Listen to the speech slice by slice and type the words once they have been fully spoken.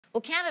Well,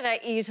 Canada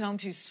is home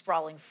to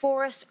sprawling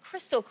forests,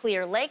 crystal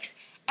clear lakes,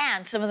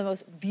 and some of the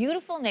most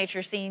beautiful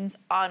nature scenes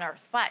on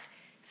Earth. But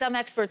some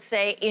experts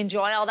say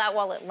enjoy all that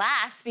while it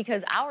lasts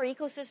because our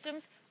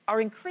ecosystems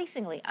are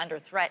increasingly under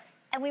threat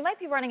and we might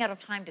be running out of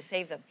time to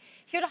save them.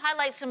 Here to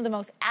highlight some of the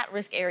most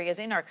at-risk areas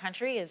in our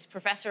country is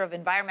Professor of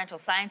Environmental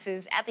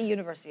Sciences at the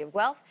University of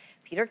Guelph,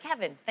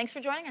 Kevan. Thanks for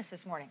joining us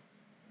this morning.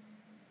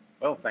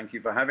 Well, thank you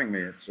for having me.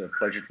 It's a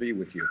pleasure to be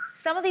with you.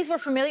 Some of these were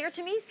familiar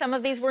to me, some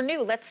of these were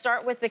new. Let's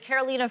start with the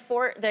Carolinian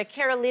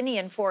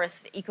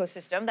forest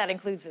ecosystem. That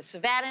includes the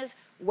savannas,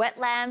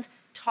 wetlands,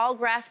 tall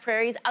grass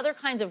prairies, other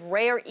kinds of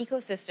rare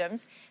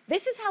ecosystems.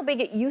 This is how big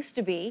it used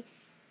to be.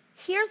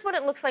 Here's what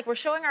it looks like. We're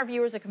showing our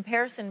viewers a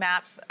comparison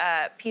map,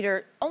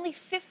 Peter. Only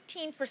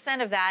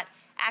 15% of that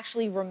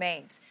actually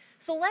remains.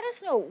 So let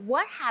us know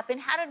what happened,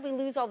 how did we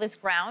lose all this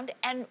ground,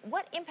 and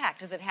what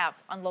impact does it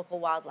have on local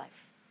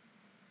wildlife?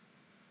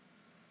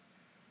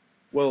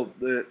 Well,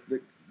 the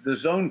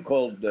zone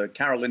called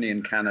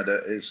Carolinian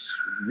Canada is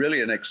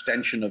really an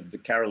extension of the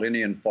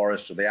Carolinian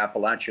forests or the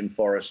Appalachian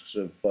forests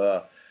of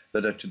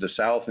that are to the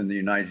south in the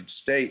United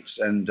States,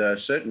 and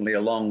certainly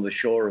along the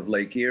shore of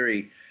Lake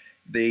Erie.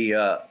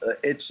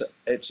 It's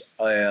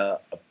a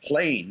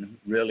plain,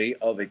 really,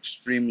 of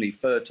extremely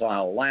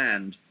fertile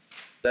land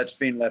that's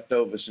been left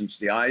over since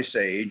the Ice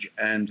Age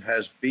and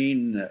has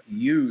been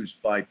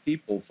used by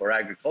people for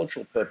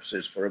agricultural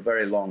purposes for a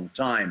very long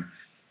time.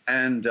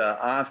 And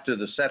after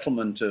the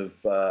settlement of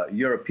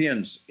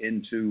Europeans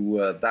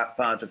into that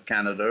part of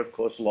Canada, of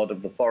course, a lot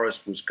of the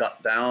forest was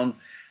cut down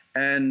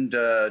and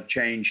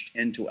changed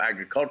into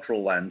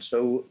agricultural land.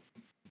 So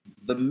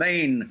the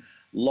main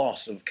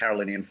loss of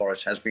Carolinian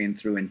forest has been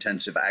through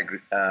intensive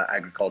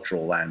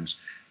agricultural lands.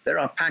 There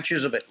are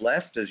patches of it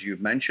left, as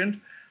you've mentioned,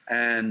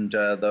 and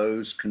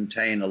those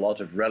contain a lot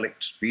of relic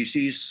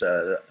species,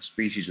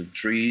 species of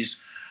trees,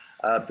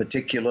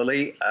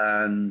 particularly,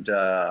 and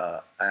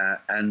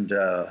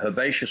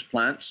herbaceous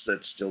plants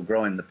that still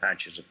grow in the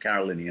patches of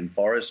Carolinian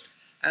forest,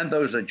 and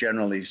those are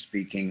generally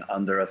speaking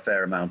under a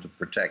fair amount of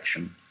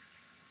protection.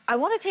 I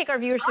want to take our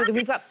viewers through.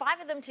 We've got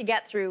 5 of them to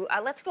get through.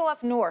 Let's go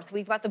up north.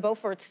 We've got the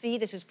Beaufort Sea.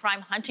 This is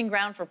prime hunting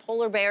ground for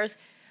polar bears.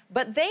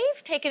 But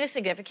they've taken a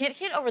significant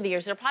hit over the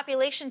years. Their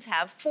populations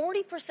have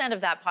 40%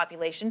 of that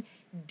population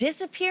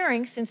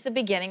disappearing since the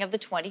beginning of the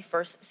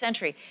 21st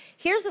century.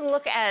 Here's a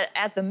look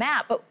at the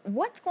map. But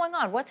what's going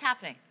on? What's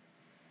happening?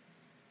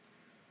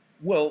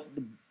 Well,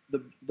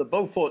 the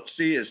Beaufort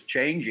Sea is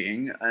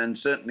changing, and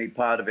certainly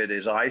part of it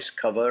is ice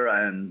cover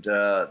and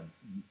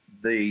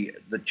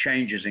the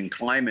changes in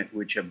climate,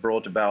 which have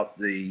brought about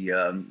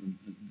the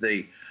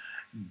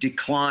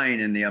decline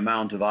in the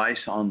amount of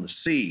ice on the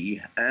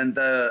sea, and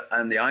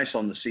the ice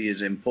on the sea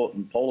is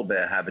important polar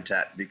bear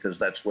habitat because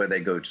that's where they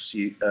go to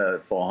sea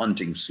for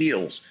hunting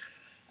seals.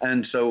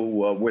 And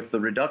so with the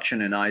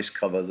reduction in ice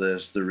cover,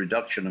 there's the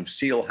reduction of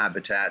seal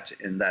habitat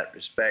in that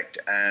respect,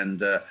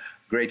 and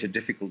greater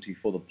difficulty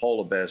for the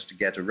polar bears to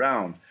get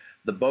around.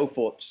 The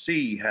Beaufort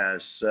Sea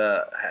has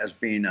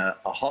been a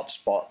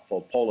hotspot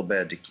for polar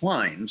bear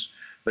declines,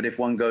 but if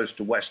one goes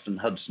to Western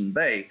Hudson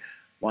Bay,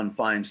 one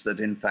finds that,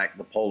 in fact,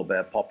 the polar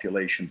bear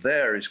population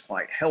there is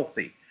quite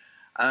healthy.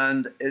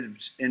 And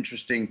it's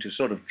interesting to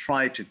sort of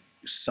try to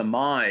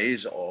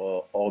surmise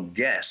or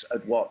guess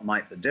at what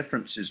might the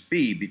differences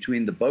be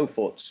between the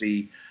Beaufort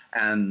Sea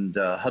and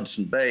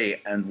Hudson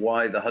Bay, and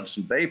why the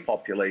Hudson Bay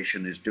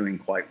population is doing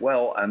quite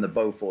well and the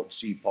Beaufort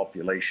Sea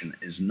population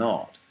is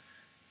not.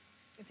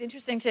 It's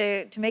interesting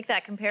to make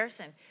that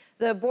comparison.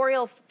 The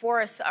boreal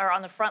forests are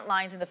on the front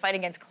lines in the fight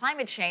against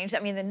climate change. I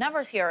mean, the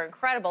numbers here are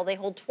incredible. They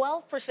hold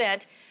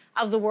 12%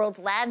 of the world's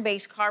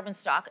land-based carbon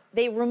stock.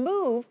 They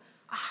remove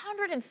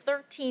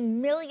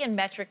 113 million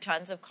metric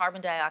tons of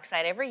carbon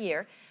dioxide every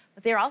year,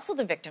 but they're also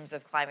the victims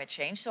of climate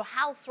change. So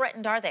how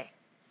threatened are they?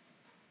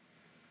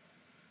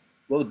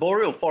 Well, the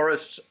boreal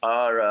forests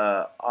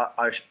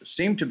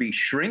seem to be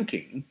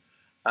shrinking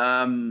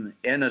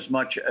in as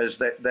much as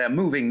they're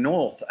moving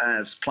north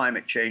as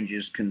climate change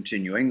is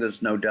continuing.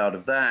 There's no doubt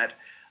of that.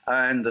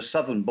 And the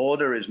southern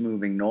border is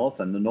moving north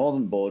and the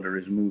northern border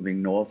is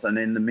moving north. And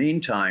in the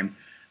meantime,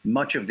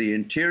 much of the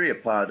interior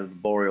part of the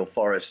boreal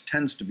forest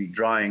tends to be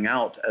drying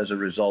out as a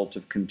result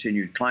of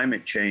continued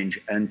climate change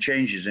and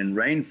changes in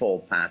rainfall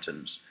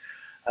patterns.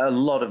 A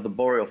lot of the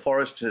boreal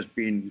forest has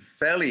been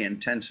fairly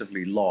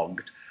intensively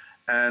logged,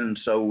 and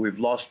so we've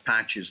lost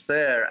patches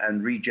there,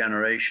 and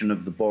regeneration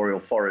of the boreal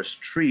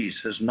forest trees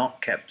has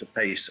not kept a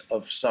pace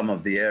of some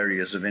of the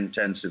areas of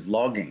intensive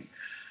logging.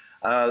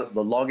 The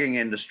logging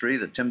industry,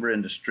 the timber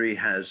industry,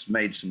 has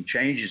made some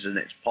changes in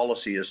its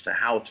policy as to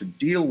how to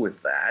deal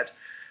with that.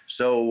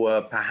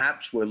 So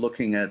perhaps we're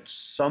looking at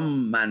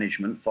some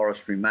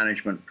forestry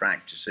management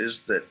practices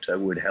that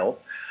would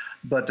help.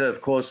 But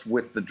of course,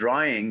 with the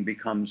drying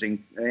becomes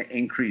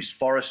increased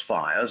forest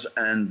fires,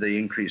 and the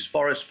increased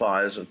forest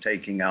fires are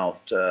taking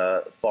out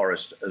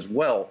forest as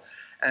well.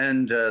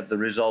 And the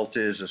result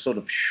is a sort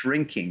of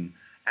shrinking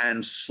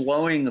and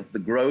slowing of the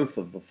growth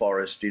of the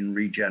forest in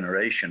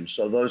regeneration.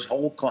 So those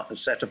whole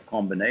set of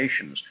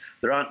combinations,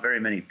 there aren't very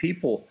many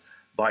people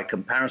by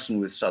comparison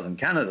with southern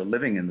Canada,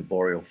 living in the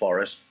boreal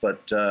forest,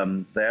 but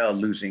they are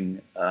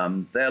losing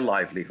their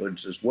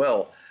livelihoods as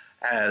well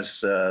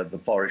as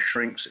the forest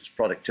shrinks, its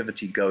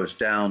productivity goes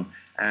down,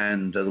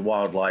 and the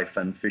wildlife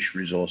and fish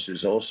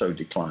resources also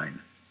decline.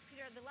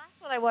 Peter, the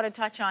last one I want to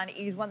touch on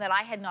is one that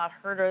I had not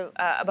heard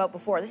about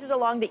before. This is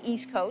along the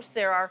East Coast.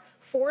 There are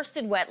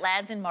forested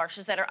wetlands and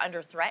marshes that are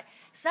under threat.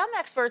 Some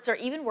experts are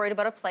even worried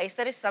about a place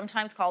that is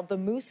sometimes called the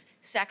moose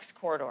sex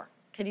corridor.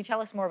 Can you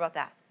tell us more about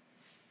that?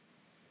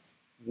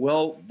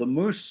 Well, the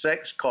moose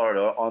sex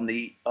corridor on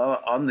the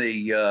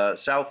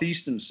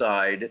southeastern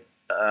side,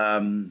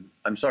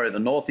 the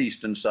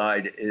northeastern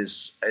side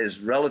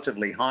is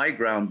relatively high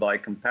ground by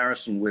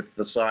comparison with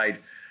the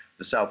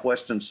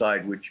southwestern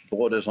side, which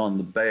borders on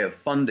the Bay of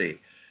Fundy.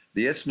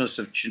 The Isthmus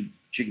of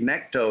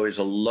Chignecto is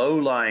a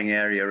low-lying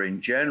area in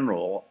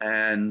general,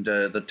 and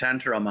the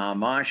Tantaramar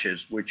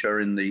marshes, which are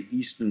in the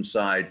eastern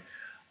side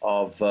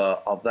of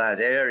that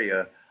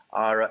area,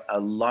 are a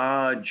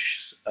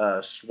large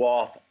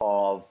swath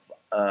of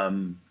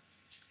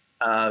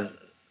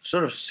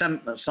sort of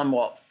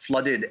somewhat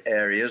flooded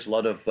areas. A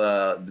lot of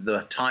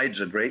the tides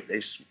are great; they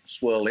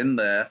swirl in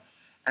there,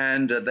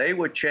 and they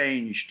were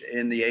changed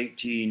in the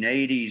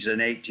 1880s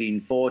and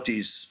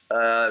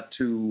 1840s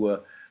to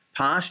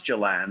pasture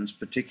lands,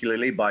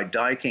 particularly by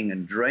diking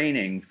and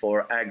draining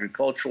for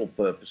agricultural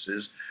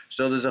purposes.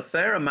 So there's a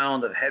fair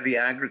amount of heavy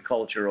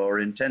agriculture or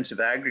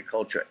intensive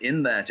agriculture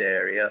in that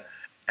area.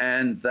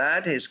 And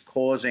that is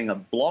causing a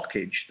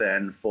blockage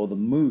then for the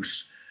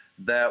moose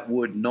that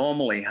would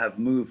normally have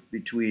moved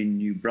between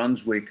New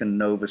Brunswick and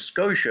Nova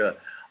Scotia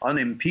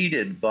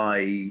unimpeded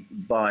by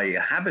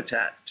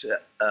habitat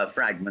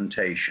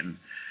fragmentation.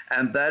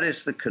 And that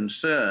is the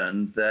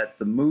concern, that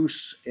the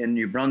moose in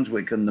New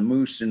Brunswick and the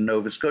moose in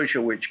Nova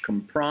Scotia, which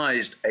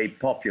comprised a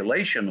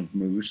population of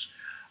moose,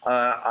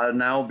 are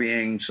now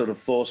being sort of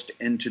forced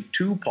into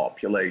two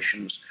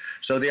populations.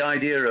 So the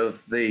idea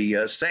of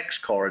the sex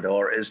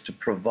corridor is to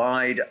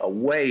provide a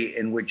way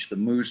in which the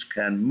moose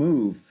can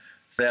move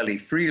fairly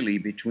freely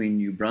between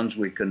New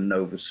Brunswick and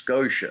Nova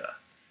Scotia.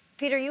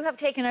 Peter, you have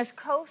taken us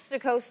coast to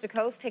coast to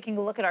coast, taking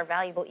a look at our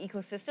valuable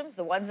ecosystems,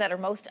 the ones that are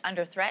most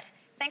under threat.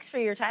 Thanks for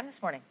your time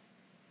this morning.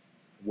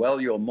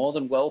 Well, you're more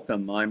than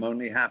welcome. I'm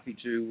only happy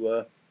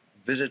to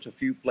visit a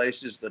few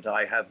places that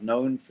I have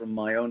known from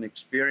my own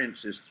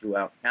experiences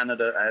throughout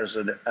Canada as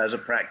a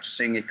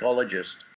practicing ecologist.